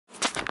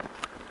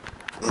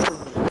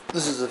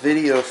This is a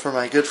video for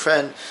my good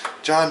friend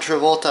John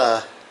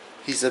Travolta.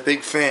 He's a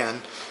big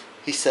fan.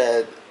 He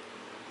said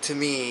to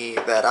me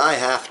that I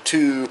have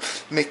to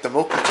make the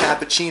mocha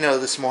cappuccino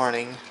this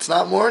morning. It's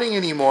not morning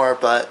anymore,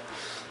 but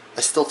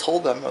I still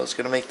told them I was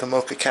going to make the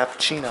mocha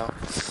cappuccino.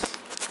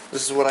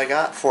 This is what I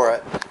got for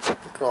it.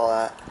 Look at all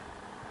that.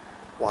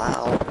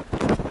 Wow.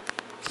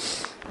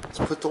 Let's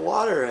put the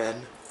water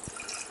in.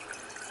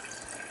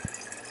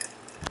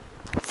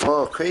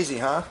 Whoa, crazy,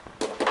 huh?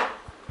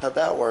 How'd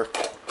that work?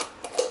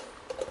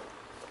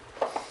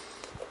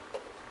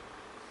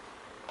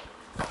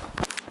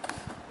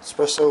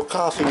 Espresso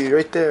coffee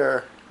right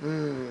there.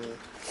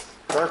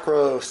 Dark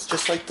roast,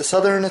 just like the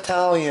Southern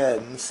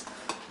Italians.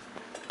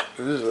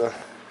 Ooh.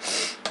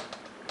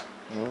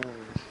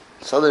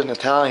 Southern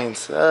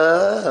Italians.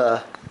 Ew.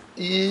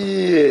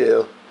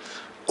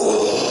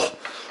 Oh.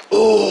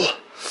 Oh.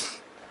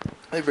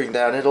 They bring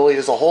down Italy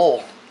as a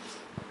whole.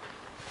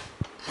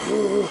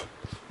 Oops.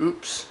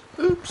 Oops.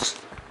 Oops.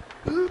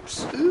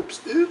 Oops.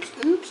 Oops.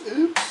 Oops.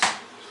 Oops.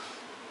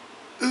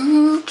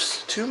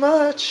 Oops. Too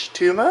much.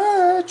 Too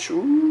much.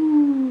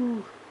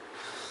 Ooh.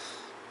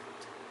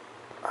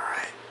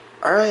 Alright.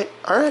 Alright.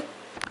 Alright.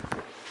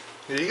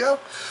 Here you go.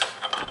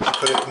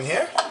 Put it in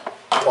here.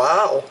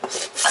 Wow.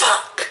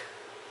 Fuck.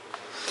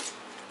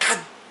 God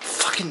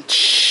fucking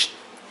shh.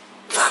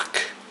 Fuck.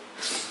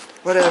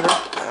 Whatever.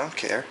 I don't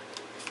care.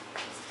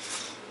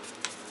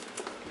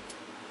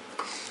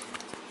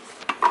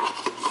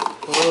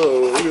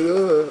 Whoa, look at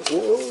that.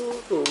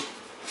 Whoa.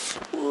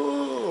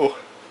 Whoa.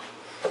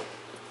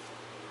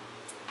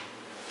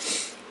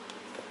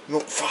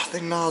 Milk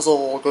frothing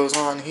nozzle goes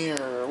on here.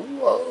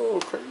 Whoa,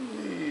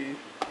 crazy.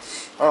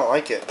 I don't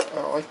like it. I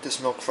don't like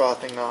this milk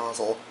frothing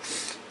nozzle. It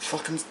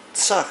fucking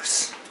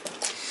sucks.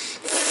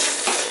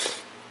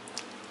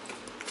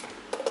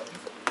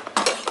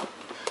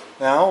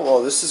 Now,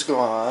 while this is going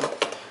on,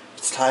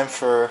 it's time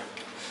for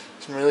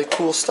some really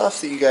cool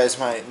stuff that you guys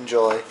might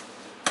enjoy.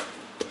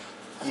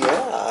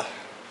 Yeah.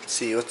 Let's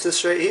see, what's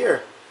this right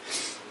here?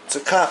 It's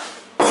a cup.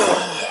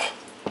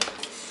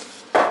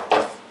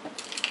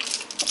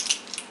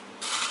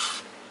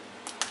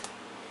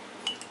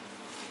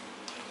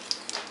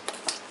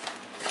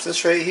 What's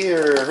this right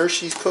here?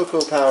 Hershey's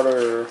cocoa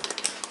powder.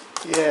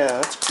 Yeah,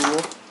 that's cool.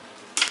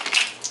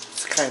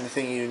 It's the kind of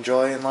thing you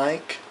enjoy and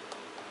like.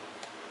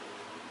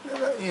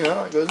 You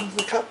know, it goes into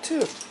the cup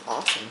too.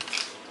 Awesome.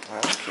 I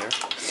don't care.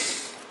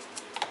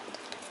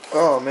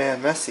 Oh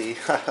man, messy.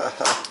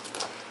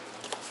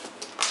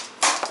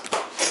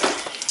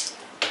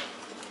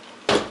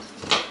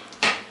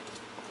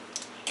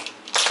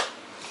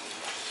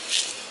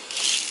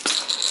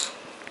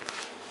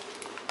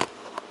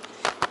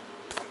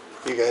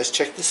 You guys,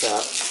 check this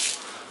out.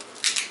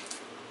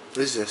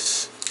 What is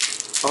this?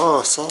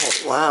 Oh,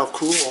 salt. Wow,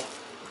 cool.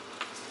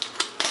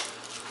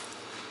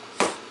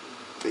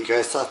 But you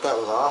guys thought that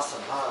was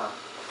awesome, huh?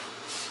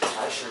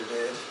 I sure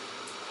did.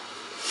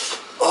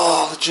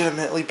 Oh,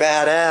 legitimately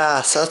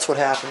badass. That's what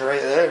happened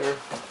right there.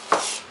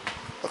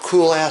 A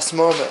cool ass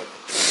moment.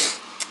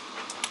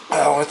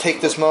 I want to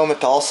take this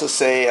moment to also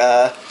say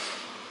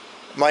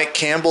Mike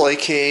Campbell,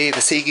 aka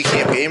the Sega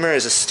Camp Gamer,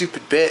 is a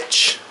stupid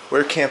bitch.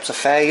 WordCamp's a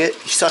faggot.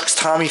 He sucks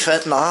Tommy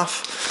Fenton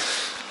off.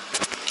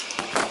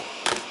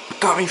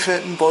 Tommy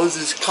Fenton blows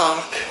his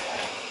cock.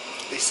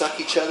 They suck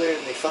each other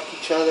and they fuck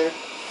each other.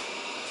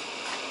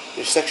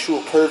 They're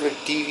sexual pervert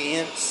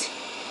deviants.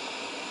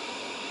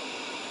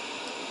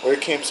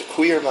 WordCamp's a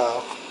queer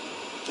mo.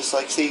 Just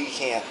like Sega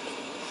Camp.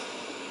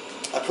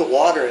 I put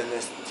water in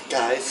this,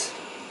 guys.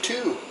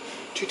 Two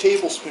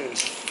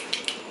tablespoons.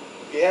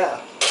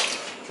 Yeah.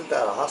 Isn't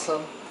that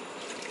awesome?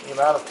 The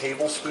amount of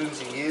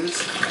tablespoons you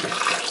use.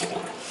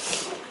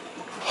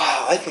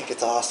 Wow, I think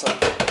it's awesome.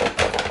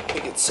 I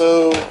think it's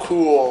so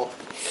cool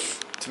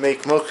to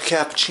make mocha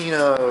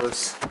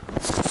cappuccinos.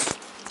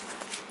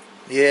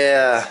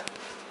 Yeah.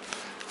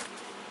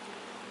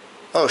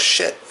 Oh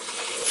shit.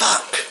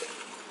 Fuck.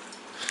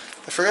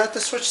 I forgot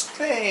to switch the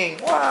thing.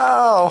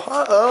 Wow.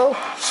 Uh-oh.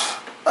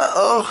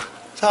 Uh-oh.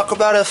 Talk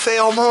about a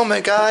fail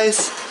moment,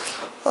 guys.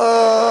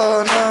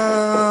 Oh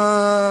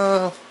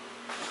no.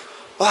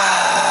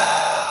 Wow.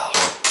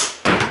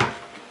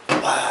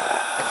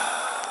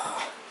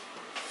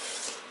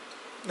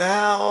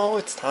 Now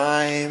it's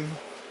time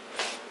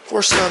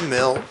for some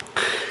milk,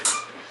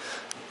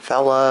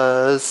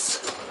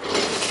 fellas.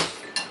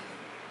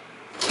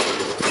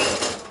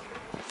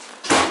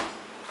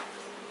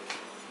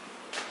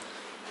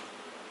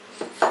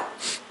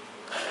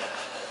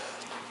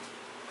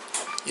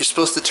 You're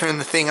supposed to turn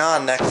the thing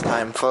on next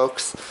time,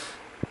 folks.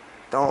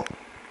 Don't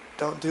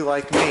do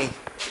like me.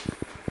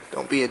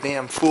 Don't be a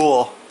damn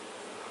fool.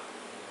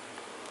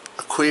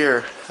 A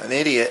queer, an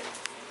idiot.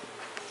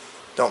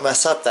 Don't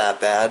mess up that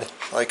bad,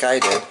 like I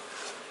did,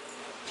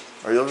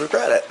 or you'll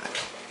regret it.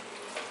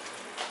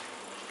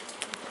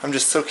 I'm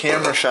just so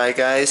camera shy,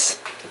 guys,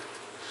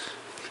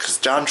 because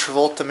John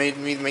Travolta made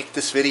me make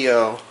this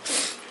video.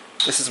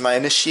 This is my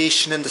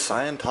initiation into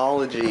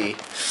Scientology.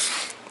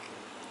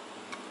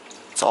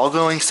 It's all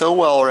going so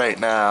well right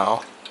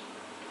now.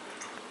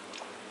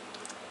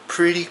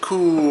 Pretty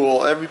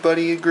cool.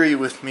 Everybody agree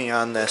with me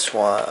on this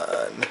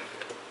one.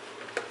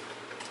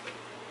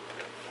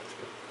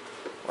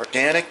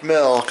 Organic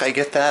milk. I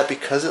get that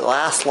because it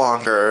lasts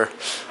longer.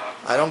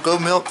 I don't go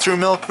through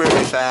milk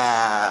very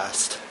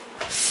fast.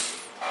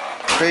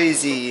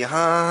 Crazy,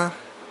 huh?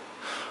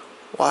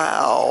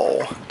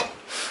 Wow.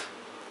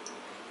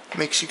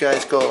 Makes you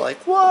guys go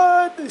like,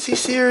 what? Is he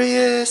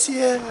serious?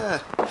 Yeah.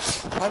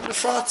 Time to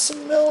froth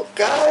some milk,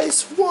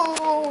 guys.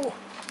 Whoa.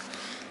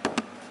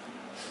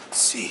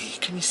 Let's see.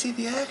 Can you see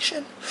the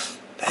action?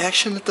 The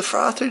action that the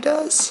frother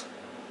does?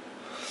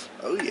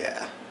 Oh,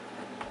 yeah.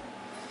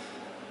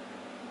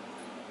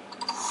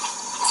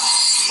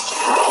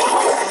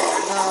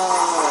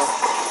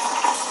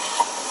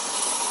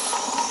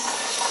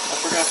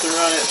 To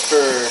run it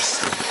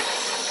first.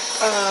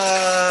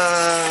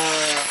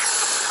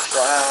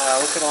 Wow,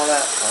 look at all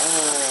that.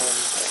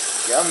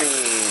 Oh,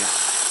 yummy.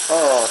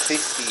 Oh,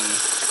 tasty.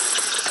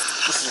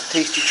 This is a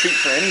tasty treat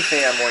for any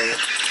family.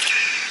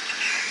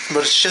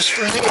 But it's just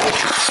for me.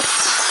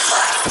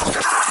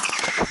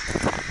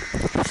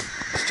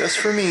 It's just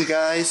for me,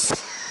 guys.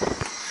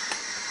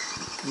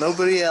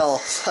 Nobody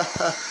else.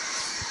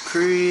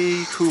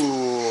 Pretty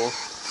cool.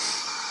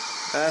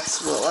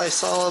 That's what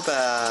life's all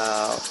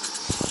about.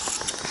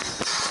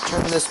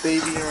 Turn this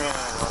baby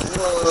around.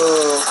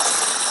 Whoa.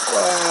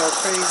 Wow,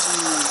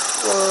 crazy.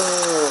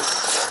 Whoa.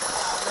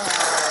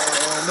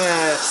 Wow,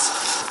 mess.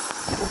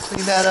 We'll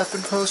clean that up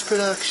in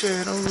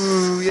post-production.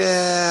 Ooh,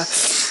 yeah.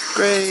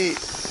 Great.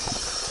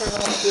 Turn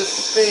off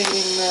this thing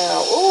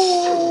now.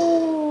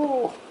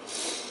 Ooh.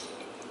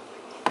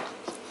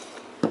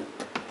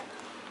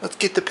 Let's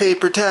get the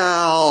paper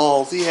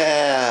towels.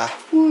 Yeah.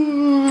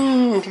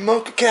 Woo.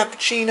 Mocha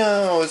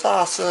cappuccino is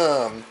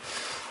awesome.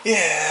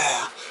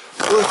 Yeah.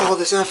 Worth all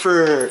this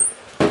effort.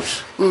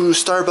 Ooh,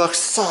 Starbucks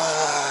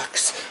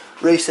sucks.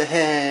 Race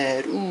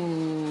ahead.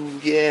 Ooh,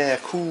 yeah,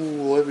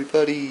 cool,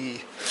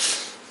 everybody.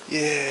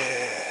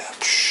 Yeah.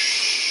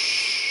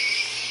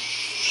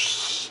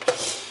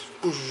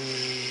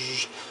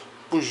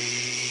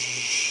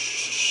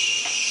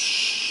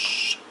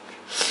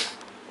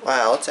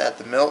 Wow, let's add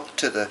the milk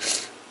to the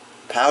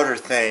powder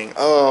thing.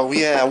 Oh,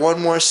 yeah,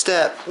 one more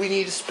step. We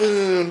need a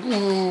spoon.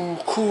 Ooh,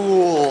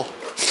 cool.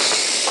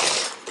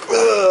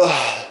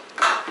 Ugh.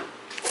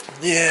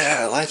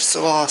 Yeah, life's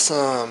so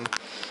awesome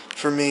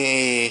for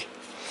me.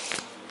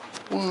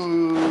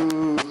 Woo,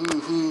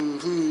 woo,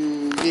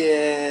 woo,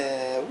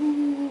 yeah,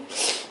 woo.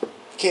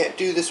 Can't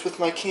do this with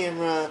my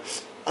camera.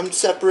 I'm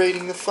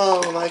separating the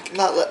phone. I'm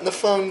not letting the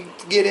phone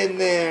get in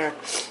there.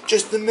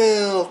 Just the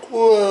milk.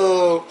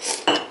 Whoa.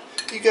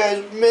 You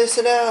guys are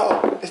missing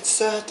out.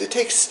 It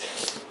takes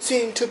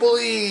seeing to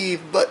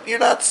believe, but you're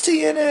not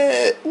seeing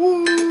it.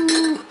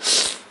 Woo.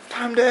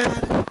 Time to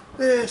add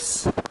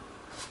this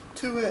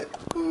to it.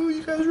 Ooh,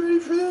 you guys ready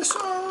for this?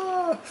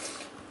 Oh,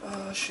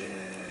 oh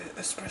shit.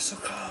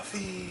 Espresso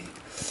coffee.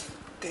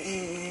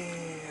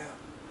 Damn.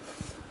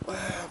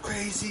 Wow,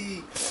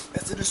 crazy.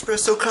 That's an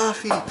espresso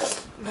coffee.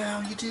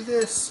 Now you do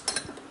this.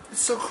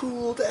 It's so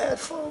cool to add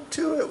foam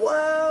to it.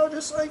 Wow,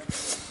 just like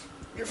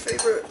your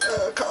favorite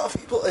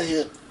coffee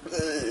place.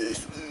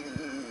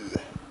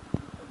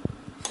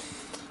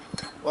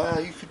 Wow,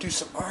 you could do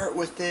some art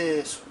with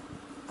this.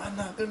 I'm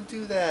not gonna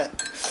do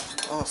that.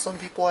 Oh, some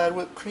people add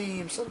whipped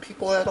cream. Some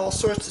people add all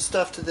sorts of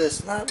stuff to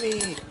this. Not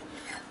me.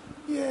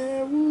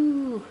 Yeah,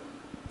 woo.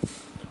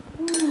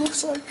 Woo,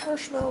 looks like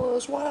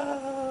marshmallows.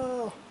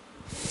 Wow.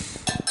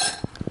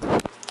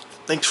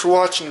 Thanks for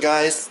watching,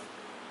 guys.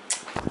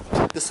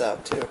 Check this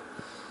out, too.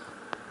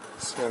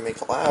 It's gonna make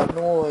a loud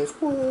noise.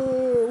 Whoa,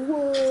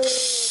 whoa. Oh,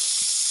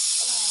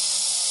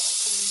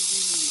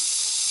 crazy.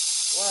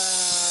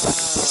 Wow,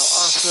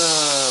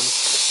 awesome.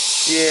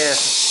 Yeah.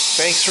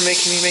 Thanks for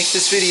making me make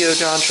this video,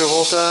 John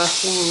Travolta.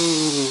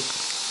 Woo.